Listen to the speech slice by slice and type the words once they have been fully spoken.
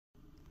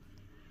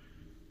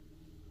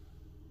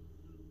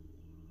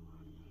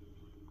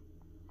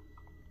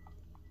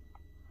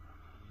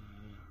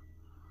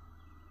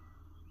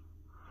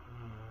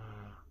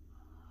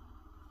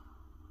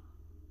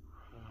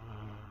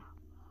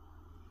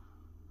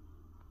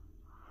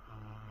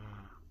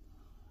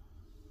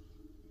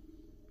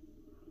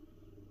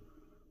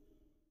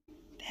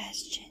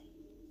Bastion.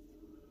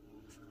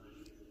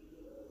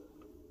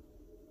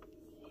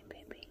 Hey,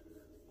 baby.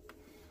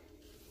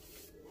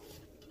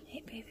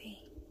 Hey, baby.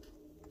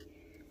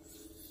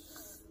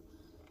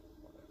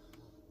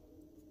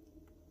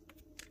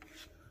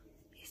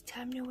 It's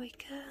time to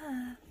wake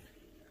up.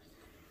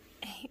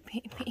 Hey,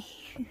 baby.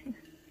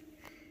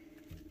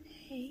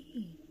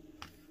 Hey.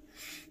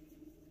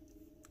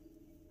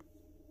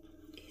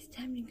 It's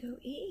time to go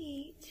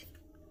eat.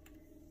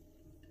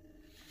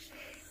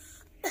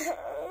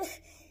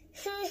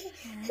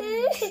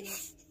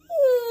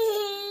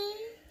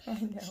 I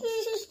know.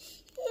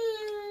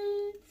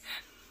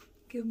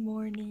 Good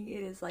morning.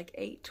 It is like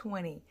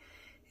 8:20.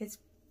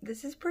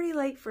 This is pretty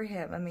late for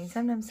him. I mean,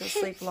 sometimes he'll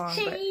sleep long,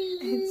 but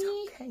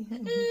it's okay,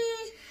 honey.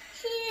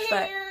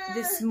 But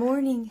this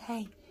morning,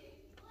 hey,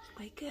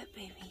 wake up,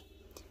 baby.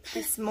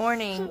 This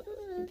morning,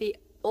 the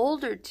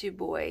older two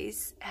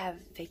boys have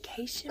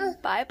vacation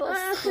Bible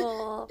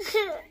school.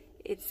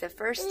 It's the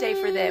first day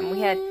for them.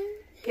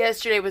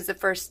 Yesterday was the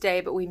first day,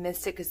 but we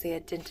missed it because they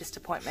had dentist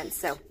appointments.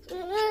 So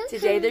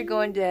today they're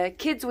going to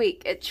Kids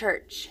Week at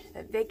church,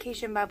 a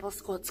vacation Bible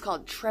school. It's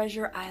called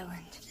Treasure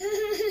Island.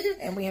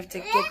 And we have to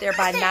get there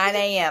by 9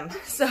 a.m.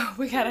 So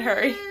we got to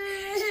hurry.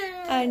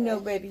 I know,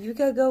 baby. You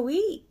got to go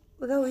eat.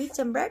 We'll go eat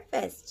some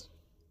breakfast.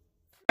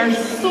 Are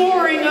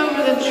soaring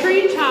over the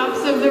treetops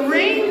of the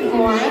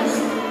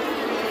rainforest.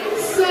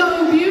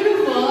 So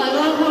beautiful. I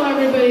love how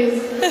everybody's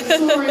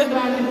soaring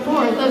back and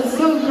forth. That's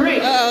so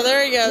great. Oh,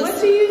 there he goes. What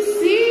do you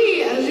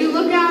see as you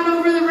look out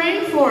over the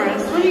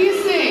rainforest? What do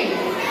you see?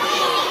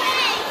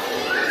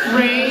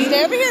 Rain.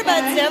 Stay over here,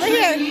 bud. Stay over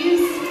here.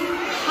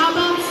 How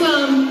about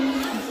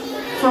some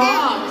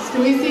frogs?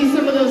 Do we see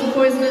some of those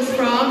poisonous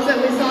frogs that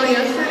we saw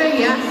yesterday?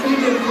 Yes, we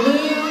do.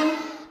 Blue.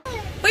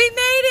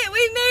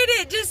 We made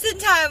it just in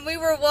time. We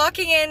were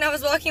walking in. I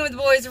was walking with the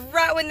boys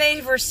right when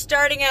they were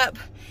starting up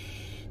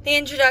the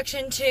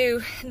introduction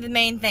to the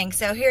main thing.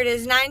 So here it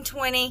is,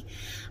 9:20.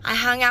 I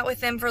hung out with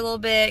them for a little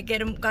bit,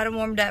 got him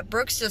warmed up.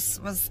 Brooks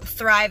just was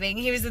thriving.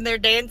 He was in there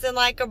dancing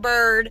like a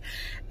bird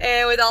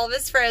and with all of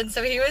his friends.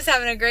 So he was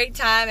having a great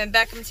time, and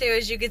Beckham too,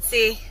 as you could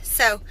see.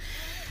 So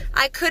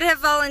I could have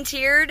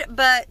volunteered,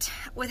 but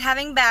with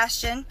having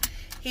Bastion,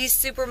 he's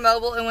super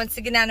mobile and wants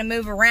to get down and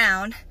move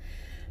around,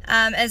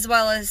 as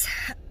well as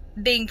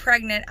being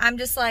pregnant. I'm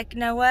just like, you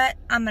know what?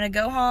 I'm going to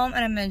go home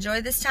and I'm going to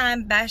enjoy this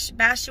time.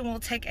 Bastion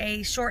will take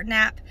a short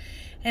nap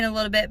in a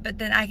little bit, but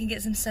then I can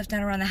get some stuff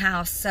done around the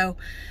house. So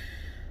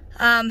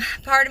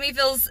part of me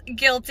feels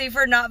guilty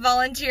for not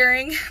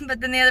volunteering, but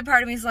then the other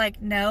part of me is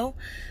like, no,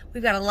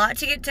 we've got a lot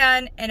to get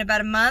done in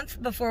about a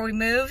month before we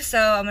move. So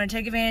I'm going to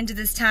take advantage of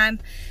this time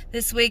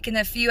this week in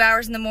a few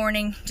hours in the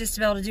morning just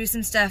to be able to do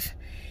some stuff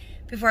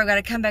before I've got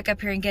to come back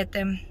up here and get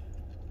them.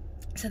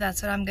 So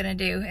that's what I'm gonna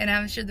do, and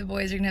I'm sure the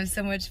boys are gonna have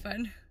so much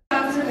fun.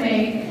 Have to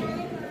make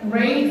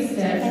rain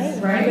sticks,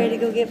 right? Ready to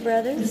go get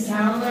brothers? To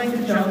sound like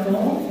a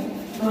jungle.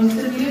 Most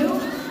of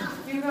you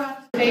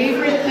got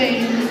favorite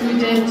things we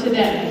did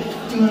today.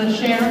 You want to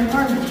share in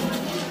harmony?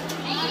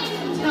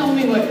 Tell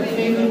me what your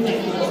favorite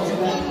thing was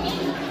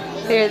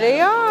today. There they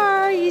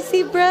are. You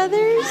see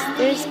brothers?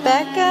 There's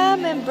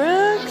Beckham and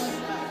Brooks.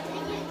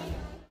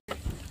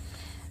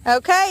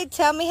 Okay,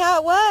 tell me how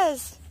it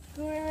was.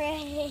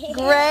 Great.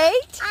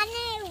 Great? I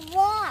need a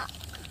rock.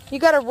 You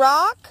got a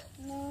rock?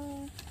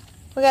 No.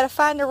 We gotta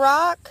find a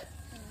rock.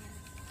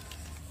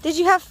 Did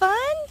you have fun?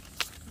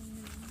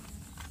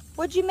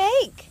 What'd you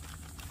make?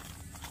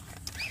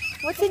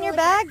 What's in your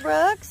bag,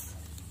 Brooks?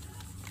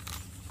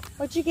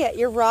 What'd you get?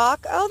 Your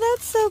rock? Oh,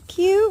 that's so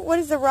cute. What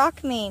does the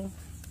rock mean?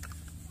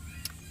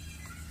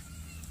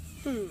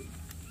 Let me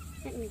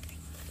think.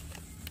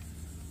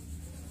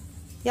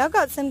 Y'all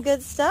got some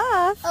good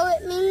stuff. Oh,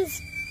 it means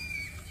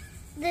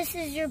this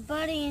is your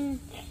body, and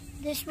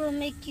this will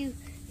make you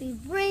be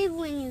brave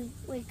when you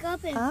wake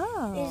up, and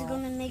it's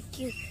going to make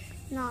you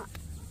not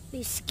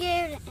be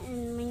scared,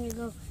 and when you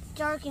go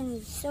dark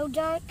and so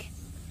dark.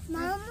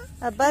 Mama?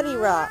 A buddy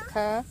rock,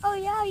 huh? Oh,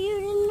 yeah, you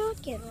did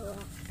not get a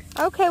rock.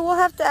 Okay, we'll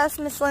have to ask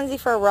Miss Lindsay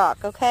for a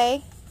rock,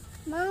 okay?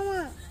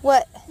 Mama.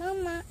 What?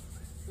 Mama.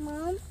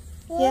 Mom?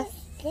 Yes?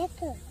 Get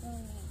the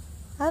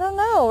I don't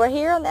know. Right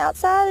here on the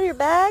outside of your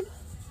bag?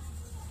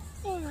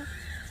 Yeah.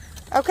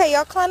 Okay,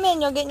 y'all climb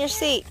in. You'll get in your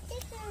seat.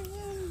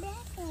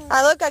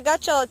 Look, I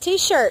got y'all a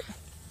t-shirt.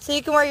 So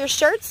you can wear your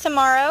shirts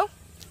tomorrow.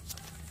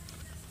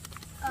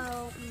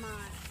 Oh, my.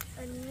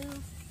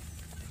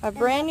 A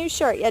brand new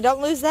shirt. Yeah,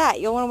 don't lose that.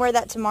 You'll want to wear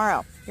that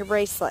tomorrow. Your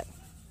bracelet.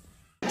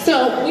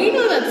 So we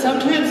know that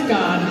sometimes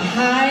God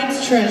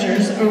hides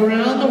treasures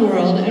around the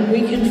world and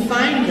we can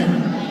find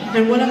them.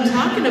 And what I'm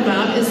talking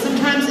about is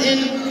sometimes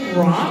in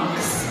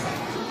rocks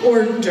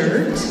or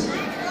dirt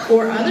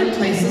or other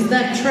places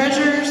that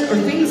treasures or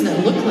things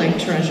that look like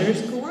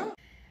treasures grow.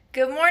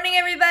 Good morning,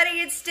 everybody.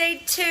 It's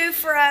day 2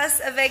 for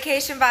us of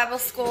Vacation Bible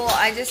School.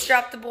 I just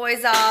dropped the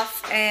boys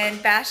off, and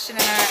Bastion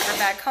and I are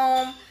back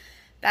home.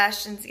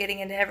 Bastion's getting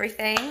into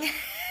everything.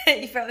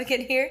 You probably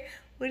can hear,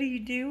 what are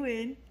you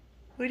doing?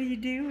 What are you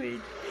doing?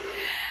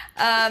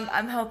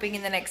 I'm hoping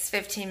in the next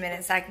 15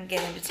 minutes I can get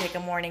him to take a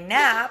morning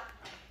nap.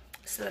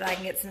 so that I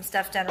can get some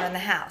stuff done around the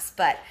house.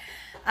 But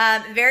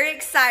very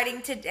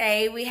exciting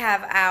today.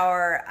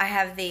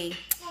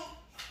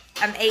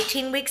 I'm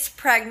 18 weeks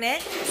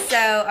pregnant,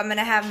 so I'm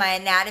gonna have my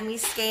anatomy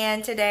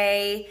scan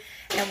today,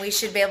 and we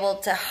should be able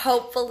to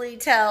hopefully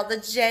tell the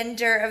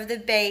gender of the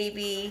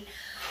baby.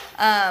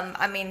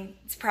 I mean,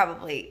 it's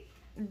probably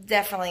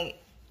definitely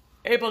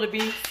able to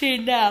be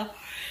seen now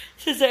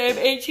since I am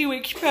 18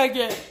 weeks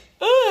pregnant.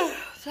 Ooh,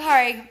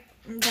 sorry,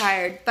 I'm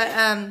tired. But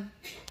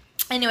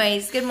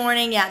anyways, good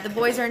morning. Yeah, the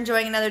boys are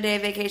enjoying another day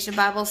of Vacation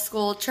Bible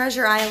School.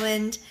 Treasure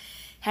Island.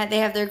 They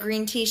have their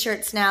green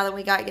t-shirts now that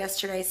we got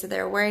yesterday, so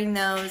they're wearing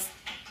those.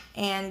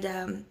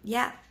 And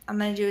yeah, I'm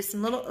gonna do a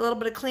little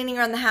bit of cleaning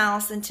around the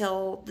house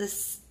until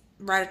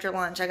right after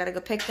lunch. I gotta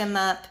go pick them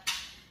up,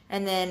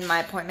 and then my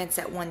appointment's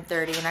at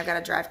 1:30, and I've got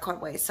to drive quite a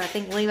ways. So I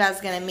think Levi's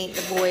gonna meet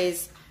the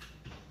boys.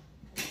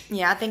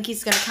 Yeah, I think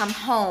he's gonna come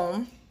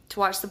home to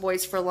watch the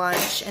boys for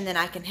lunch, and then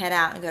I can head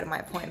out and go to my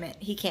appointment.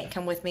 He can't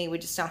come with me. We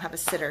just don't have a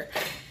sitter.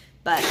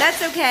 But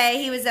that's okay.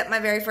 He was at my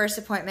very first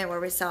appointment where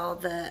we saw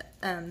the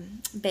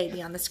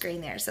baby on the screen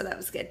there, so that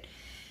was good.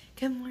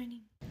 Good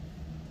morning.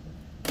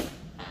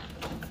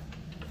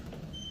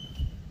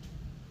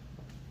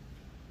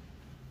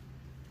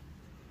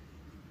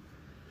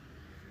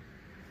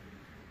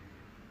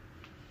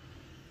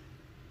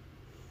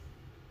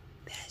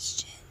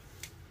 Bastion.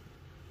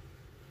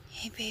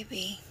 Hey,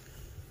 baby.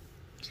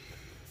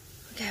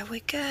 We gotta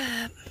wake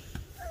up.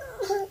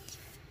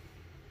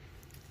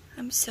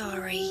 I'm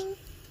sorry.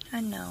 I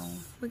know.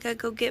 We gotta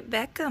go get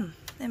Beckham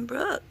and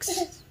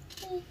Brooks.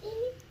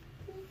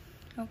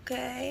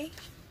 Okay.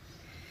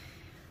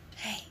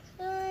 Hey.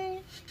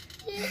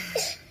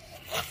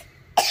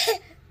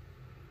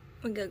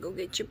 We gotta go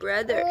get your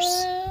brothers.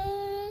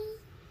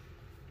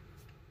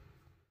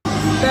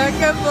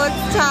 Beckham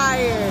looks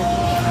tired.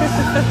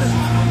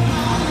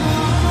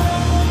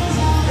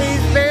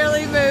 He's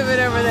barely moving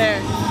over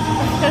there.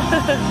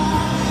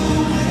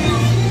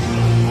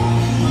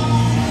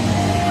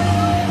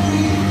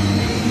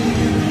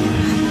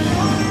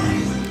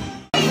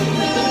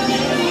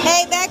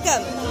 Hey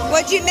Beckham,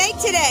 what'd you make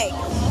today?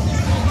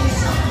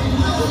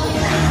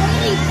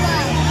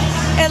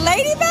 A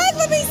ladybug?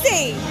 Let me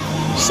see.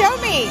 Show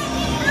me.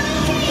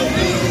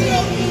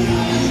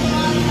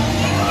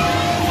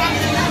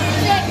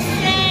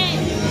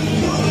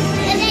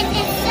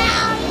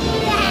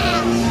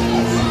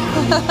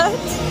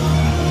 What?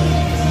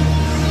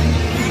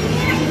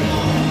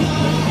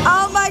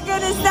 Oh my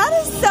goodness, that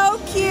is so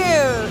cute.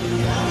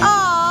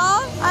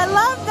 Aw, I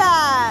love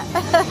that.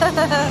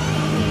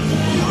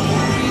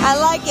 I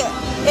like it.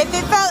 If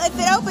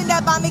it opened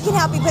up, Mommy can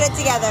help you put it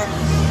together.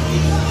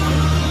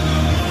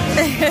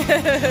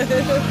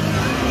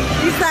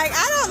 He's like,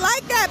 I don't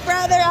like that,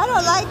 brother. I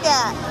don't like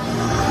that.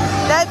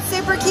 That's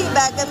super cute,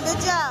 Beckham.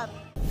 Good job.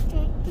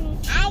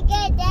 I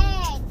get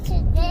that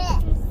to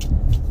this.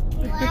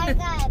 Well, I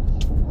got.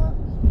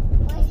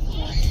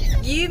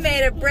 You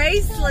made a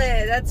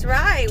bracelet. That's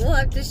right. We'll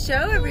have to show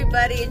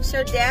everybody and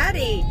show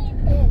Daddy.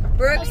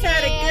 Brooks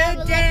had a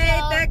good day.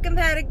 Beckham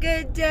had a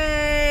good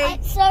day.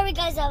 Sorry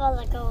guys, I will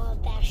let go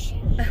of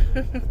Bastion.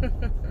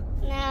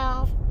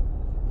 Now,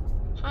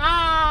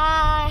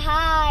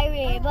 hi.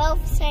 We're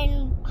both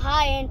saying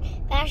hi, and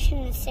Bastion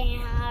is saying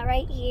hi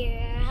right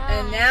here. Hi.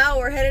 And now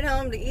we're headed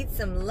home to eat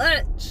some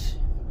lunch.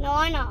 No,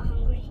 I'm not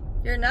hungry.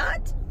 You're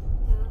not?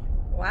 No.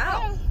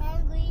 Wow. I'm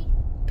hungry.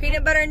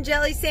 Peanut butter and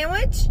jelly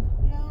sandwich?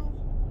 No.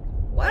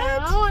 What?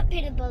 I want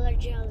peanut butter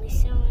jelly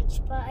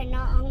sandwich, but I'm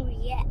not hungry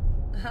yet.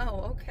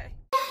 Oh, okay.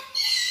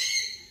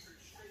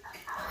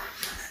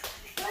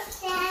 What's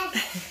that?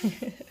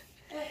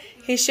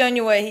 He's showing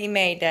you what he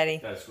made, Daddy.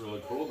 That's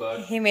really cool,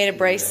 bud. He made a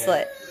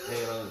bracelet.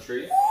 Hang it on the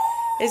tree?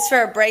 It's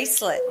for a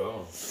bracelet. Oh.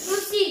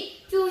 Let's see.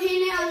 Do we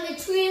hang it on the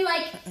tree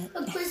like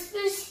a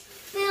Christmas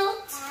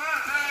belt?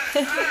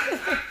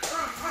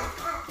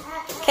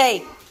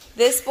 Okay,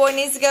 this boy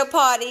needs to go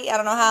potty. I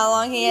don't know how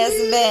long he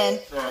hasn't been.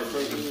 I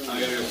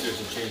gotta go upstairs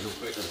and change real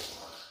quick.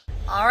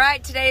 All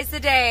right, today's the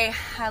day.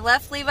 I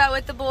left Levi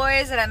with the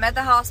boys and I'm at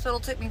the hospital.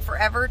 It took me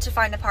forever to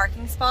find a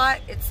parking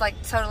spot. It's like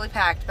totally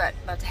packed, but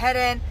I'm about to head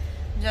in.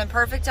 I'm doing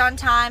perfect on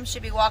time.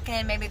 Should be walking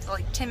in maybe it's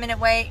like 10-minute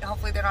wait.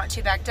 Hopefully they're not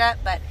too backed up,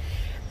 but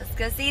let's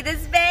go see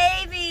this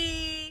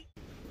baby.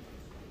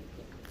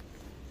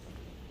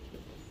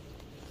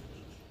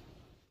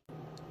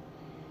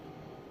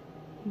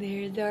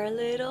 There's our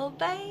little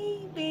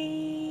baby.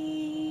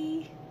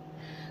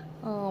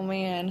 Oh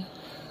man.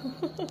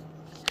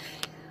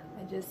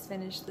 I just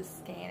finished the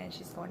scan and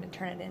she's going to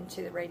turn it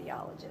into the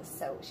radiologist.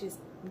 So she's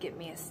giving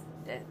me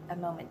a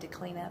moment to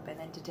clean up and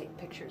then to take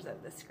pictures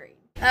of the screen.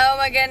 Oh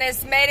my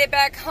goodness, made it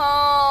back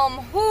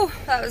home. Whew,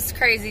 that was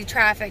crazy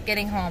traffic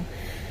getting home.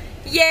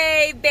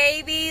 Yay,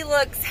 baby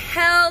looks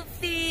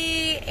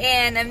healthy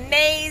and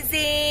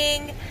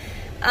amazing.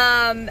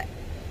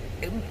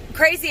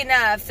 Crazy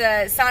enough,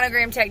 the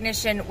sonogram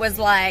technician was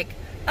like,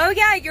 oh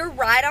yeah, you're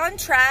right on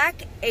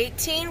track.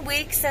 18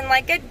 weeks and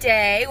like a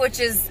day,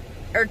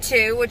 or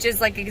two, which is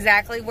like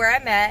exactly where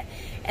I'm at.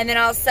 And then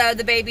also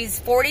the baby's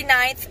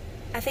 49th,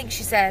 I think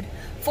she said,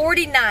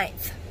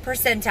 49th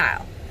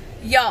percentile.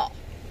 Y'all,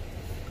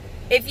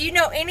 if you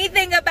know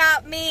anything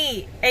about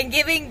me and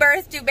giving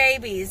birth to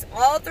babies,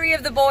 all 3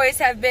 of the boys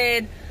have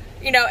been,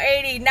 you know,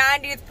 80,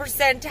 90th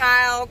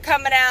percentile,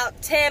 coming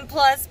out 10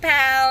 plus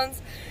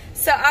pounds.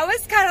 So I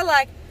was kind of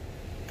like,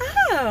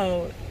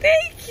 oh,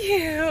 thank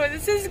you.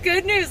 This is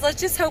good news.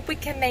 Let's just hope we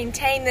can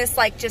maintain this,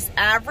 like, just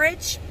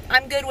average.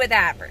 I'm good with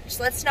average.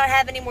 Let's not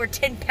have any more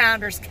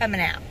 10-pounders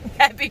coming out.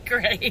 That'd be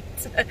great.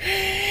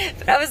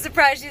 But I was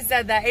surprised you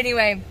said that.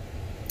 Anyway,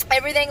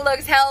 everything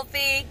looks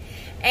healthy.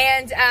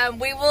 And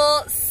we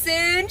will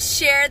soon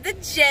share the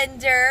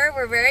gender.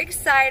 We're very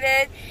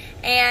excited.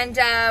 And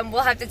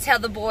we'll have to tell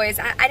the boys.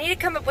 I need to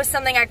come up with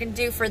something I can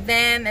do for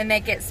them and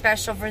make it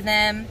special for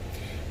them.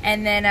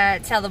 And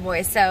then tell the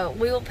boys. So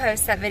we will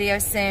post that video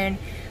soon.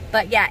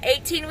 But yeah,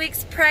 18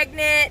 weeks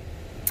pregnant.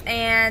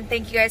 And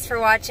thank you guys for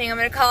watching. I'm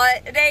going to call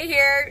it a day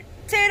here.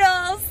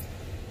 Toodles!